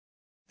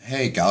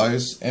Hey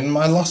guys, in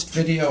my last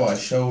video I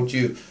showed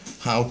you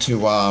how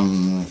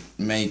to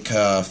make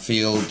a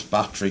field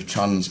battery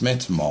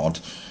transmitter mod,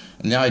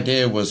 and the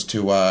idea was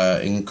to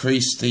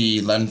increase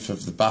the length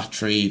of the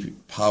battery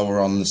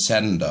power on the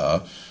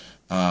sender,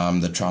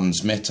 the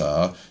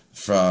transmitter,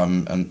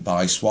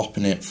 by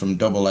swapping it from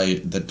the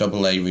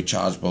AA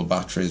rechargeable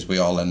batteries we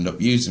all end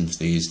up using for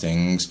these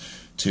things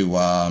to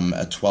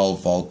a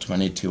 12 volt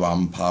 22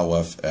 amp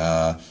hour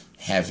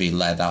heavy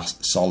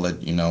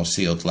solid,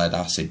 sealed lead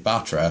acid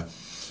battery.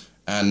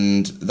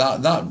 And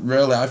that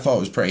really I thought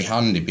was pretty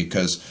handy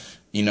because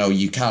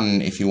you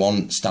can, if you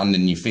want, stand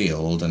in your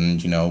field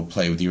and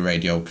play with your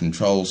radio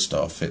control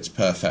stuff. It's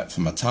perfect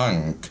for my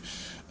tank.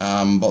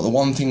 But the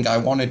one thing I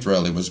wanted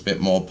really was a bit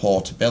more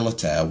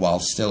portability while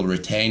still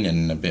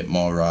retaining a bit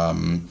more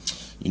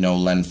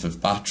length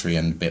of battery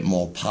and a bit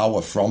more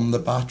power from the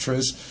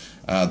batteries.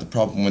 The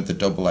problem with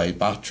the AA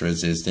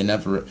batteries is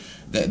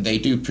they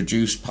do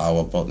produce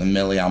power, but the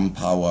milliamp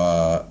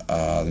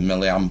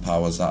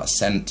hours that are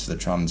sent to the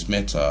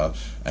transmitter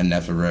are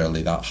never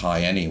really that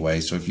high anyway.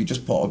 So if you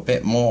just put a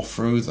bit more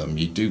through them,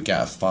 you do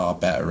get a far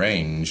better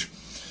range.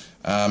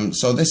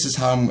 So this is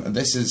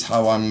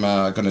how I'm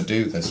going to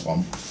do this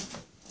one.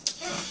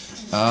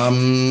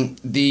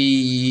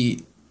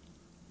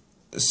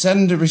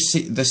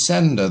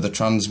 The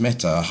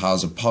transmitter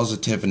has a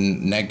positive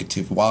and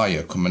negative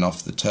wire coming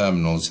off the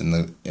terminals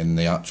in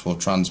the actual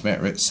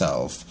transmitter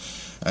itself,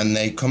 and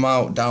they come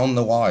out down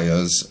the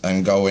wires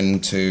and go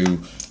into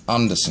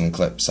Anderson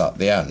clips at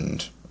the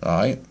end,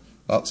 right?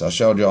 I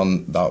showed you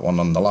on that one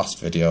on the last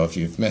video. If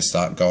you've missed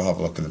that, go have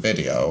a look at the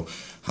video.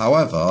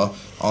 However,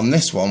 on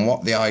this one,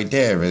 what the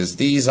idea is,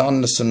 these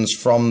Andersons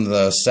from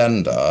the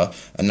sender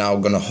are now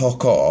going to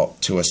hook up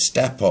to a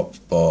step-up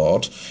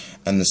board,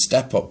 and the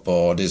step-up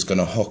board is going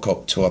to hook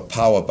up to a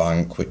power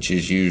bank, which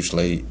is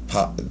usually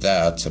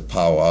there to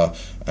power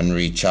and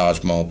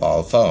recharge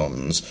mobile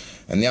phones.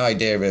 And the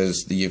idea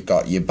is that you've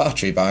got your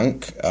battery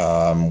bank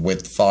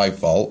with 5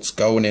 volts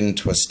going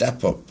into a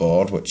step-up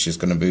board, which is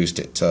going to boost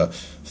it to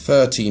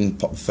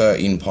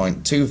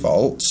 13.2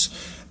 volts,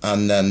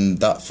 and then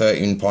that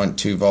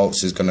 13.2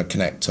 volts is going to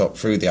connect up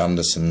through the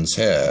Andersons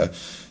here.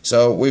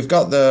 So we've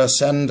got the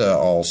sender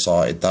all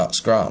sorted,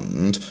 that's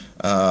grand,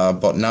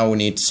 but now we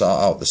need to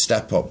sort out the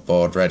step-up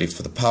board ready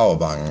for the power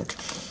bank.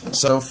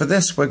 So for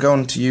this we're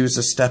going to use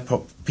a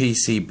step-up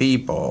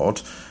PCB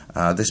board.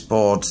 This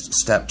board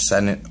steps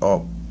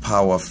up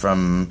power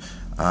from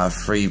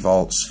 3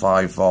 volts,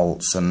 5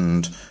 volts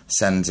and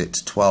sends it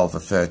to 12 or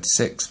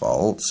 36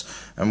 volts,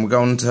 and we're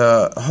going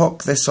to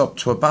hook this up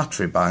to a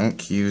battery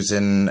bank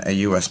using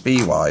a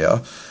USB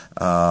wire.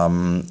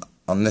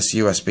 On this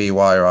USB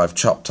wire I've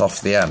chopped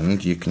off the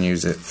end. You can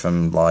use it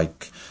from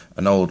like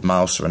an old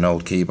mouse or an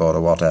old keyboard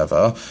or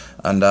whatever,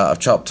 and I've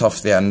chopped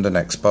off the end and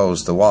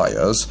exposed the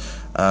wires,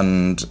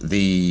 and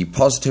the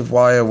positive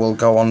wire will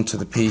go onto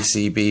the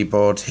PCB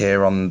board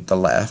here on the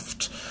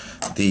left.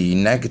 The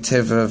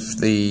negative of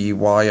the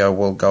wire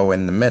will go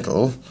in the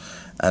middle,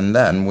 and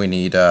then we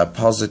need a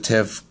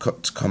positive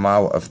to come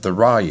out of the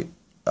right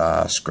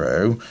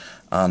screw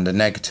and a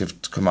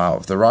negative to come out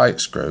of the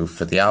right screw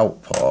for the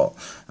output.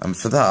 And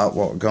for that,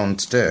 what we're going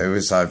to do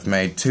is I've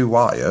made 2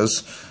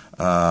 wires.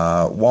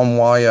 One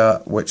wire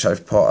which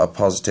I've put a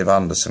positive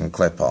Anderson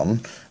clip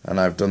on, and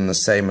I've done the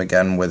same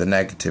again with a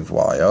negative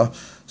wire.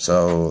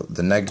 So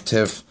the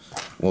negative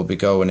will be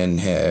going in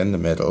here in the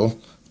middle,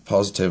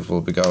 positive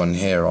will be going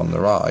here on the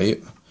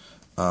right,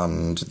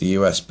 and the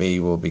USB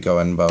will be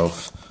going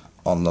both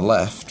on the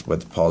left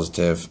with the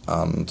positive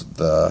and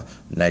the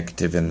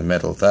negative in the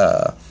middle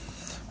there.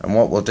 And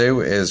what we'll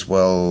do is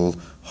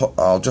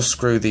I'll just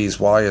screw these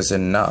wires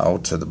in now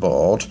to the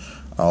board.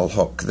 I'll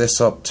hook this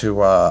up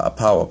to a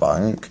power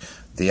bank.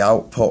 The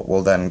output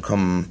will then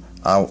come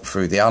out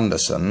through the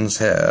Andersons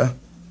here,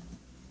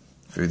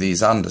 through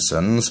these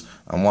Andersons,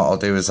 and what I'll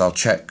do is I'll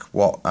check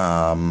what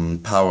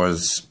power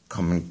is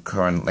coming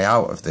currently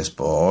out of this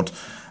board,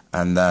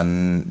 and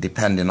then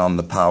depending on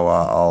the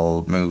power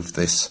I'll move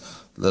this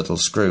little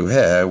screw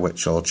here,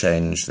 which will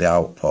change the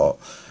output.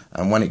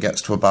 And when it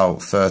gets to about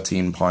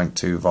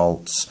 13.2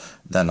 volts,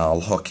 then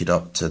I'll hook it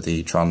up to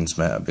the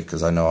transmitter,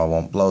 because I know I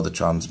won't blow the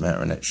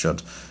transmitter and it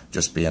should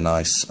just be a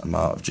nice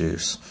amount of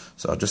juice.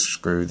 So I'll just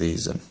screw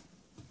these in.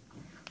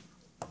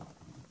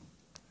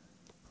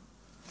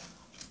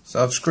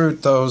 So I've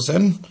screwed those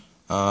in.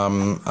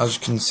 As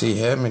you can see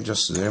here, let me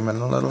just zoom in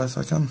a little if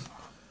I can.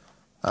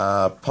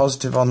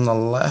 Positive on the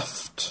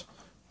left,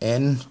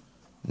 in,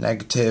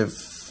 negative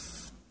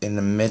in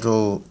the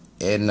middle,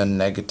 in, and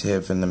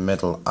negative in the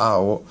middle,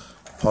 out,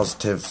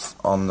 positive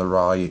on the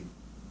right,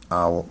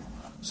 out.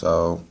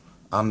 So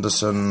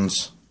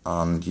Andersons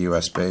and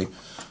USB.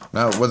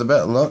 Now with a bit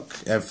of luck,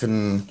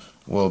 everything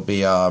will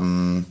be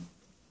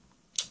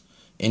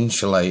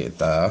insulated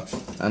there,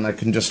 and I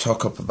can just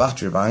hook up a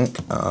battery bank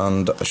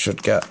and I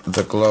should get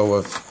the glow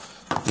of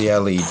the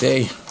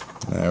LED.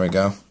 There we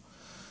go.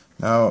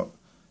 Now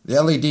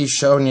the LED's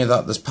showing you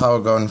that there's power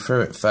going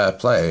through it, fair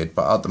played,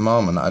 but at the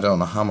moment I don't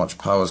know how much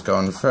power's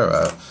going through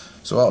it.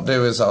 So what I'll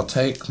do is I'll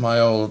take my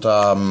old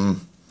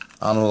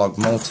analog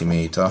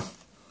multimeter.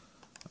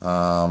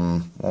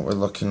 What we're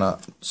looking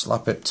at,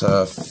 slap it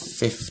to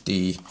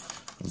 50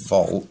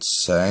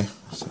 volts, say.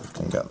 See if we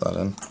can get that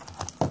in.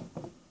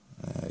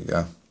 There you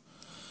go.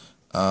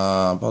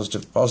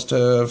 Positive,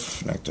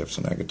 positive, negative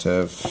to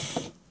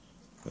negative.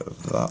 Bit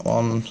of that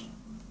one.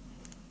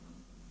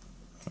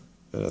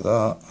 Bit of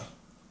that.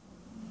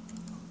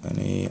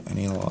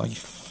 Any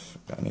life?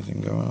 Got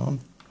anything going on?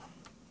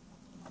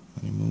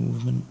 Any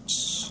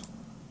movements?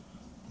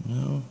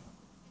 No.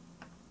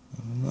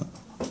 Other than that.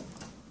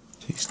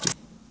 Tasty.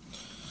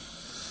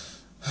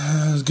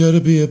 There's got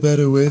to be a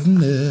better way than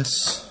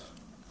this.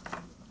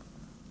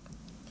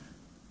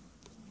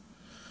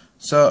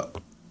 So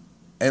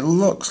it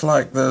looks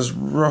like there's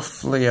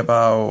roughly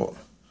about,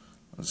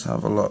 let's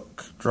have a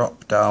look,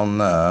 drop down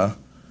there.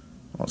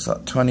 What's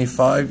that,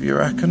 25 you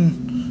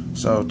reckon?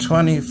 So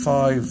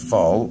 25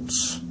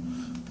 volts,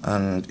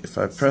 and if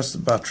I press the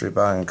battery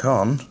bank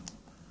on,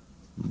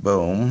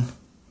 boom,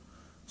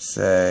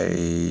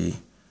 say,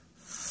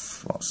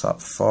 what's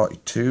that,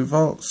 42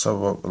 volts? So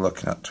what we're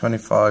looking at,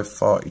 25,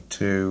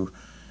 42,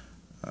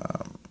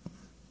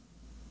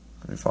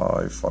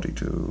 25,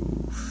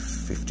 42,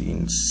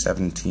 15,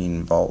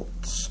 17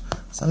 volts.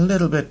 It's a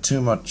little bit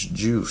too much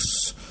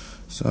juice.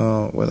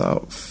 So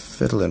without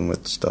fiddling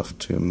with stuff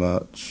too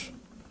much,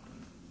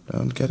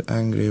 don't get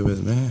angry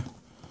with me.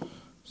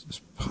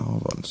 This power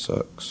button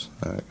sucks.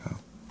 There we go.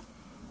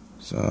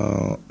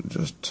 So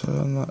just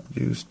turn that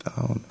juice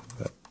down a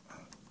bit.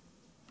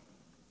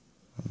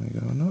 Are we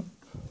going up?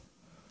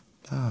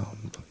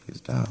 Down,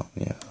 please, down.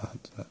 Yeah,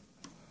 that's it.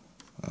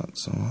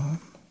 That's the one.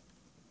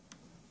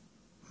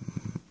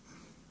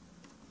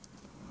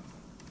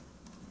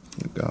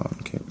 Keep going,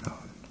 keep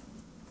going.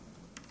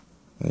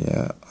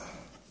 Yeah.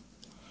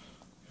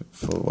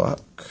 Full whack.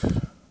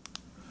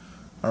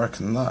 I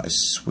reckon that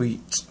is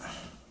sweet.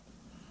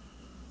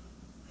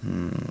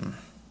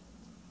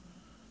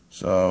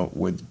 So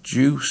with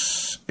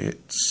juice,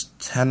 it's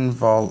 10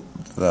 volt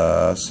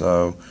there.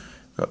 So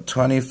got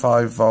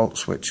 25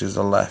 volts, which is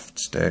a left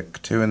stick.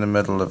 2 in the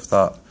middle of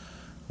that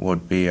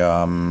would be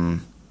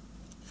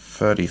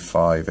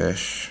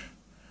 35-ish.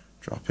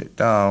 Drop it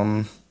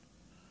down.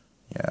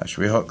 Yeah,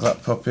 should we hook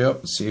that puppy up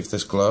and see if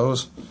this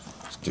glows?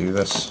 Let's do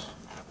this.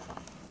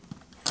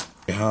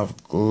 We have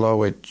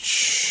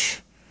glowage.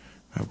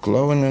 We have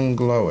glowing and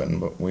glowing,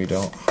 but we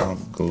don't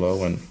have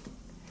glowing.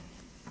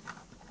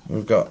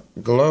 We've got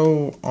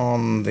glow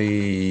on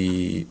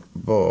the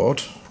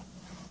board,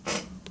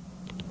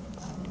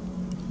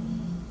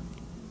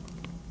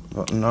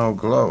 but no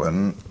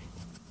glowing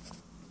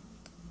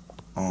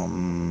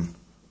on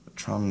the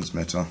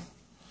transmitter.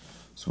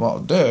 So what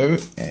I'll do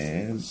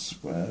is,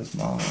 where's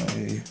my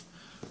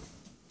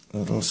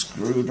little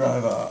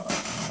screwdriver?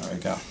 There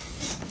we go.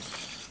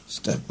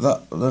 Step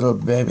that little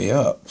baby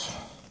up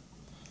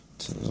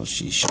till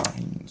she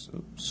shines.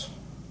 Oops.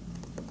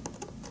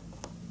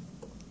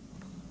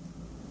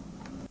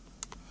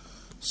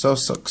 So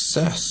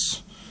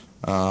success.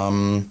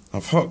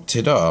 I've hooked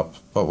it up,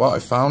 but what I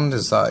found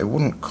is that it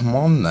wouldn't come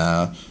on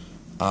there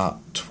at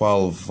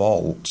 12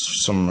 volts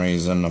for some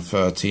reason, or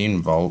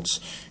 13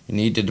 volts. It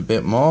needed a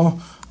bit more,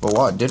 but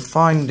what I did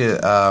find it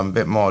a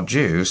bit more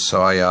juice,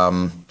 so I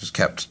just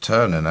kept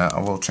turning it. I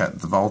will check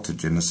the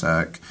voltage in a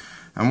sec.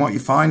 And what you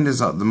find is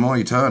that the more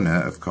you turn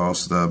it, of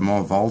course, the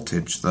more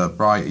voltage, the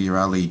brighter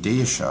your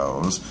LED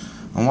shows.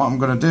 And what I'm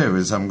going to do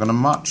is I'm going to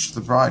match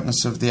the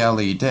brightness of the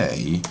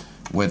LED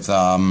with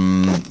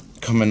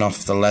coming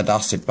off the lead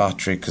acid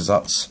battery, because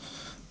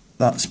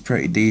that's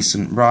pretty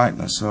decent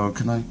brightness. So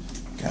can I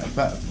get a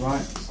better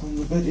brightness on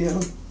the video?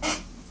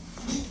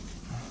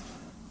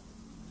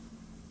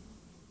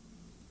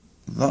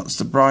 That's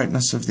the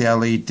brightness of the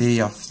LED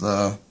off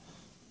the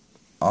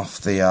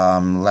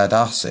lead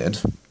acid.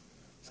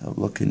 So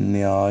look in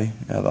the eye.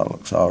 Yeah, that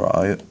looks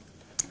alright.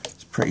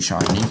 It's pretty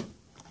shiny.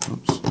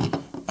 Oops.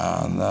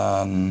 And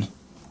then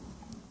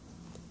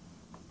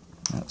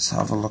let's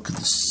have a look at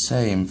the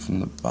same from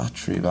the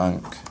battery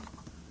bank.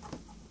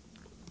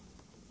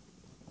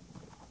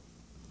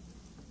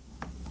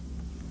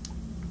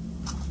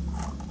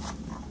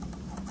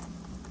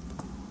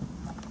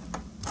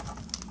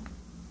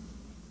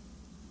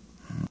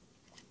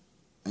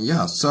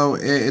 Yeah, so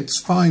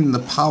it's fine, the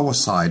power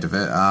side of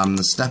it.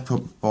 The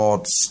step-up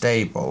board's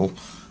stable.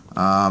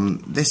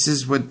 This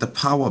is with the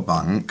power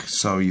bank,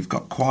 so you've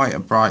got quite a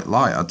bright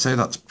light. I'd say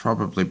that's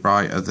probably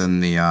brighter than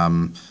the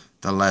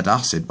lead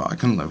acid, but I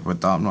can live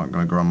with that. I'm not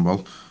going to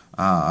grumble.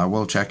 I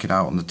will check it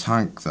out on the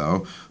tank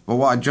though. But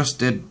what I just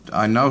did,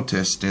 I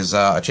noticed, is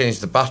I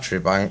changed the battery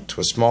bank to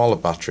a smaller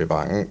battery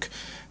bank,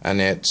 and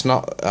it's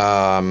not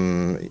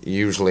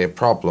usually a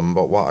problem.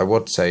 But what I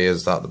would say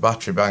is that the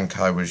battery bank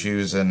I was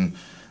using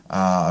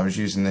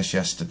this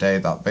yesterday,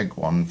 that big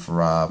one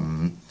for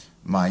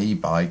my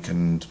e-bike,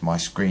 and my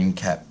screen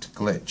kept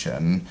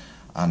glitching,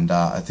 and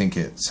I think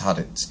it's had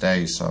its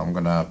day, so I'm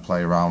going to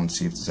play around,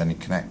 see if there's any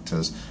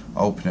connectors,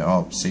 open it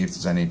up, see if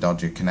there's any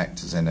dodgy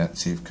connectors in it,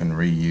 see if we can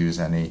reuse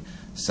any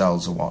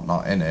cells or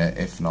whatnot in it.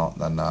 If not,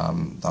 then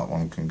that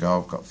one can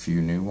go. I've got a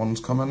few new ones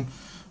coming,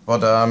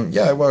 But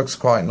yeah, it works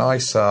quite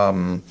nice.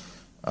 Battery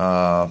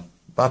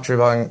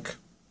bank,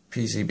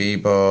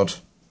 PCB board,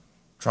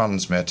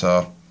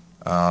 transmitter.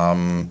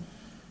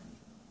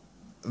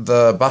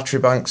 The battery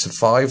bank's a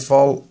 5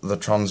 volt, the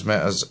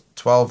transmitter's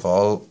 12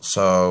 volt,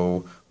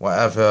 so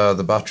whatever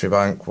the battery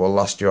bank will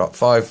last you at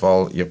 5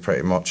 volt, you're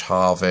pretty much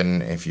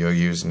halving if you're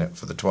using it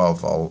for the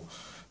 12 volt.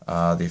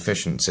 The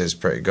efficiency is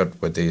pretty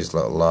good with these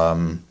little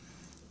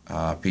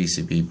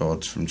PCB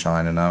boards from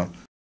China now.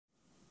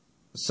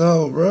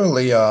 So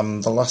really,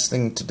 the last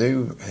thing to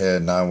do here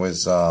now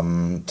is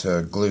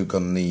to glue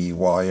gun the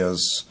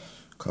wires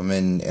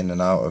coming in and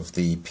out of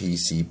the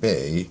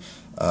PCB.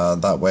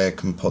 That way I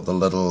can put the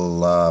little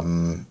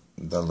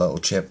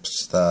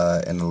chips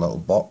there in a little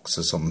box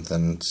or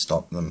something to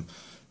stop them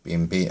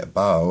being beat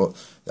about.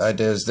 The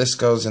idea is this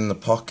goes in the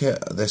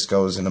pocket, this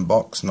goes in a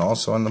box and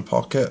also in the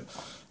pocket.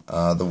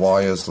 The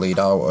wires lead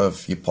out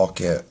of your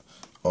pocket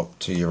up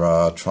to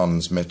your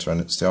transmitter, and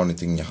it's the only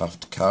thing you have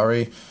to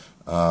carry.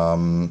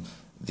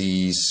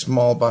 The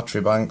small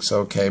battery bank's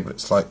okay, but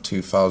it's like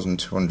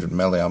 2,200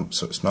 milliamps,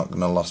 so it's not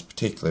going to last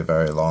particularly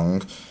very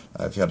long.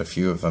 If you had a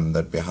few of them,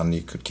 they'd be handy.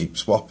 You could keep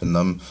swapping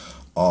them,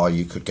 or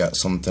you could get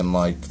something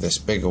like this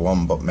bigger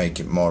one but make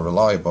it more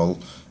reliable.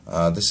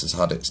 This has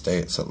had its day,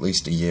 it's at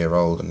least a year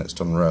old and it's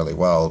done really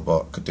well,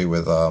 but could do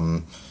with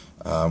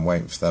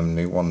waiting for them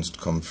new ones to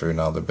come through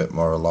now. They're a bit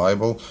more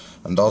reliable.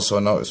 And also I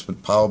noticed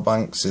with power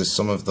banks is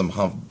some of them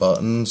have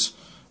buttons.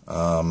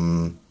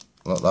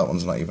 Look, that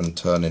one's not even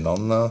turning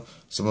on there.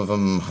 Some of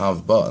them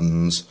have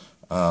buttons.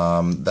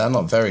 They're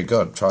not very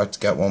good. Try to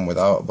get one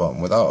without a button.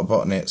 Without a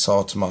button, it's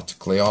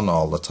automatically on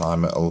all the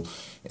time.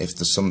 If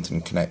there's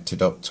something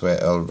connected up to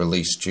it, it'll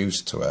release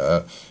juice to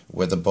it.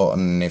 With a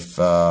button, if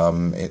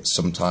it's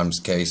sometimes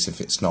the case, if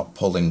it's not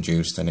pulling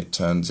juice, then it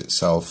turns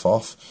itself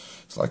off.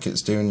 It's like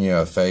it's doing you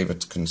a favour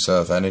to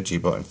conserve energy,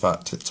 but in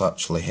fact it's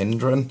actually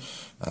hindering.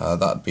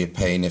 That'd be a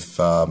pain if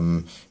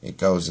it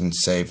goes in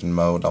saving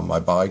mode on my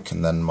bike,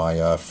 and then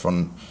my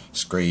front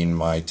screen,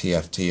 my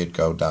TFT would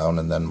go down,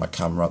 and then my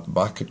camera at the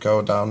back would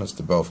go down, as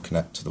they both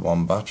connect to the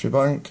one battery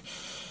bank.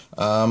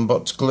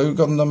 But to glue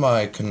gun them,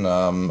 I can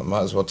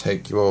might as well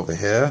take you over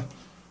here.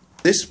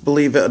 This,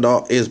 believe it or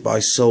not, is by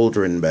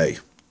soldering bay,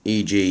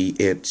 e.g.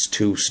 it's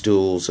 2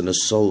 stools and a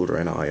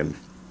soldering iron.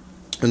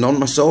 And on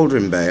my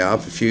soldering bay I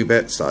have a few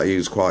bits that I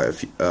use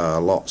quite a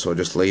lot, so I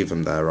just leave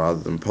them there rather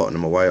than putting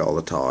them away all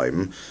the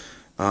time.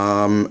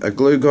 A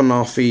glue gun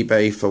off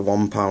eBay for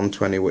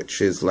 £1.20,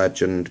 which is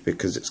legend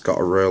because it's got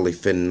a really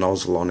thin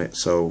nozzle on it,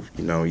 so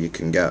you know you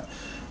can get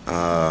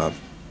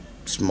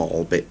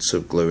small bits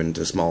of glue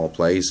into small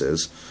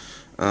places.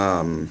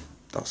 That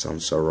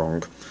sounds so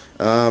wrong.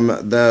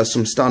 There's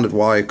some standard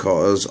wire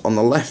cutters. On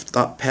the left,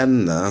 that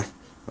pen there,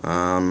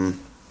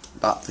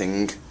 that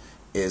thing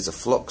is a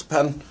Flux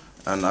Pen.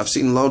 And I've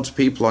seen loads of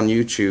people on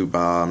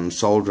YouTube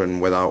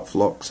soldering without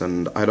flux,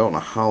 and I don't know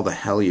how the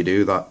hell you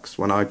do that, because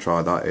when I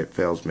try that it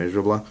fails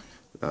miserably.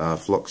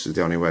 Flux is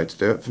the only way to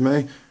do it for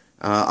me.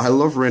 I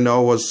love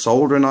Renoa's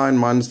soldering iron.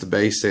 Mine's the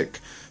basic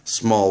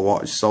small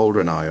wattage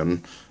soldering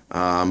iron,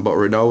 but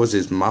Renoa's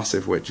is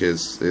massive,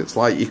 it's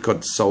like you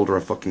could solder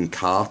a fucking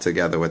car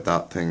together with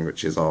that thing,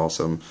 which is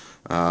awesome.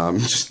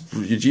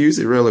 You'd use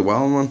it really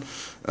well, man.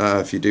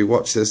 If you do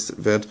watch this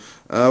vid.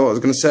 What I was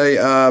going to say,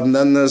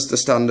 then there's the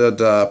standard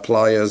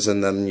pliers,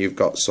 and then you've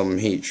got some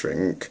heat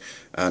shrink,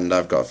 and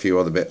I've got a few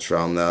other bits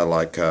around there,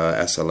 like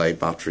SLA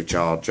battery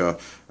charger,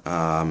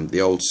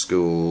 the old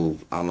school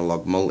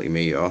analog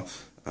multimeter,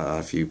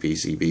 a few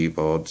PCB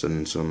boards,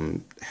 and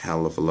some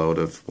hell of a load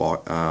of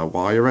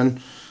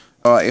wiring.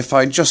 If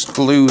I just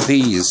glue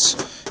these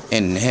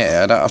in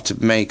here, I don't have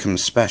to make them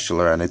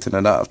special or anything,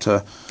 I don't have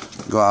to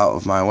go out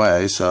of my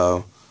way,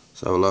 so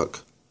look.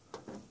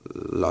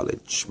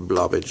 Lollage,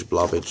 blobbage,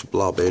 blobbage,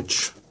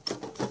 blobbage,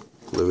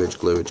 gluage,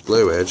 gluage,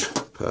 gluage.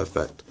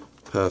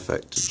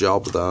 Perfect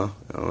job there.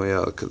 Oh yeah,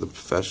 look at the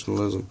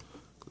professionalism.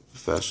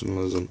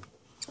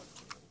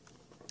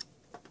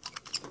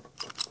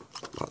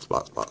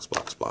 Splat,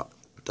 splat.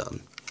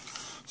 Done.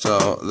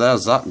 So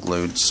there's that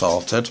glued,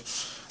 sorted.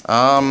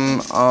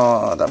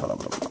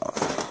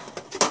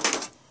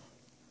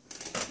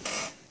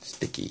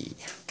 Sticky.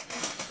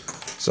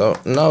 So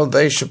now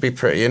they should be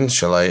pretty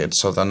insulated,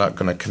 so they're not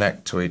going to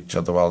connect to each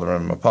other while they're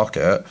in my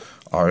pocket,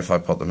 or if I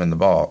put them in the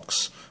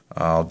box.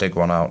 I'll dig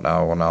one out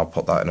now and I'll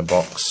put that in a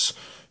box,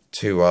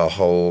 2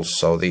 holes,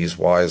 so these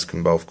wires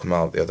can both come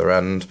out the other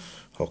end,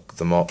 hook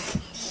them up,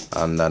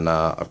 and then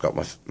I've got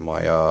my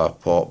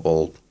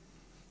portable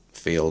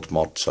field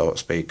mod, so to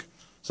speak.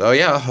 So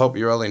yeah, I hope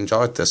you really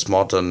enjoyed this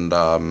mod, and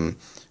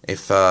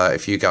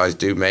if you guys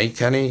do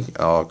make any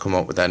or come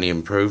up with any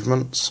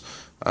improvements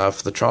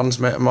for the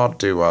transmitter mod,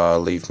 do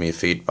leave me a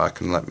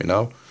feedback and let me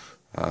know.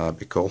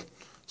 Be cool.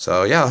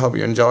 So yeah, I hope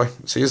you enjoy.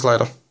 See you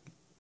later.